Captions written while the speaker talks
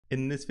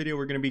In this video,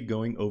 we're going to be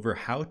going over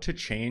how to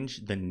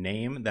change the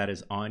name that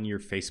is on your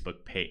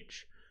Facebook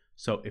page.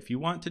 So if you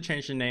want to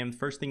change the name, the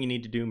first thing you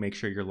need to do, make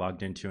sure you're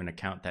logged into an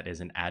account that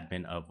is an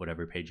admin of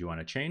whatever page you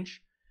want to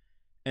change.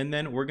 And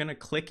then we're going to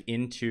click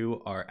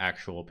into our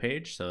actual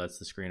page. So that's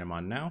the screen I'm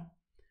on now.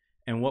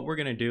 And what we're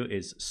going to do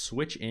is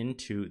switch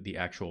into the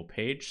actual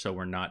page. So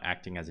we're not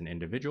acting as an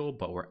individual,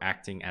 but we're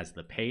acting as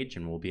the page,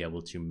 and we'll be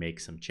able to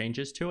make some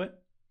changes to it.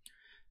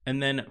 And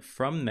then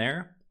from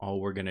there, all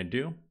we're going to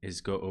do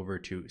is go over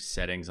to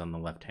settings on the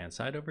left hand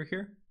side over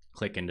here,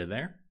 click into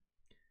there,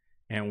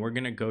 and we're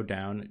going to go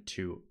down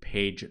to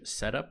page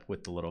setup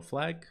with the little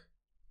flag.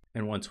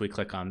 And once we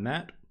click on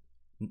that,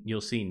 you'll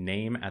see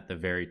name at the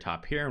very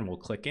top here, and we'll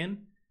click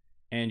in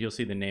and you'll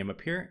see the name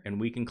up here, and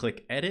we can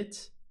click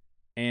edit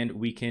and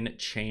we can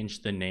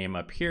change the name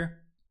up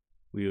here.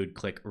 We would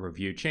click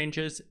review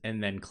changes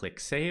and then click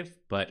save.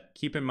 But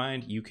keep in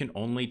mind, you can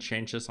only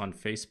change this on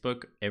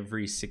Facebook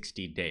every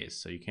 60 days.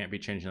 So you can't be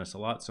changing this a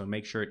lot. So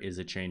make sure it is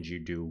a change you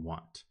do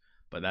want.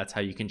 But that's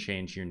how you can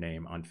change your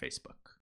name on Facebook.